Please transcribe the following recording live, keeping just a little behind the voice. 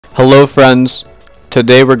Hello friends,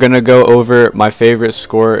 today we're gonna go over my favorite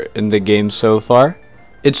score in the game so far.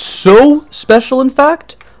 It's so special, in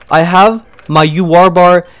fact, I have my UR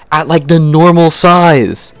bar at like the normal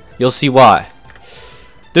size. You'll see why.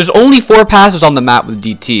 There's only 4 passes on the map with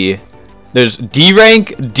DT. There's D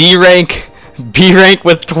rank, D rank, B rank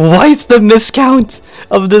with twice the miscount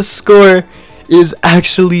of this score is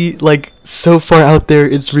actually like so far out there,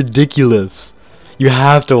 it's ridiculous. You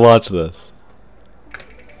have to watch this.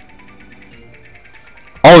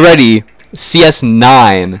 Already,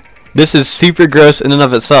 CS9. This is super gross in and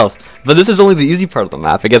of itself. But this is only the easy part of the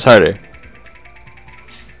map. It gets harder.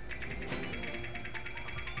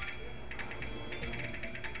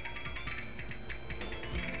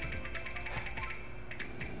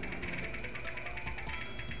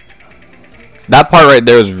 That part right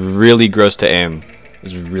there is really gross to aim.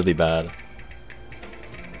 It's really bad.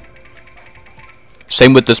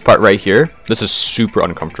 Same with this part right here. This is super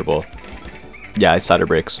uncomfortable. Yeah, it's cider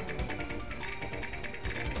breaks.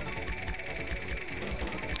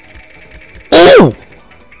 Oh!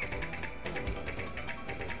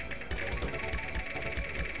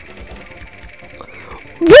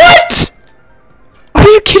 What? Are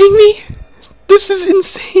you kidding me? This is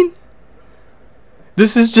insane.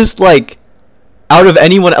 This is just like out of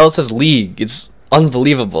anyone else's league. It's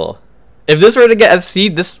unbelievable. If this were to get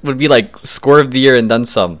FC, this would be like score of the year and then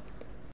some.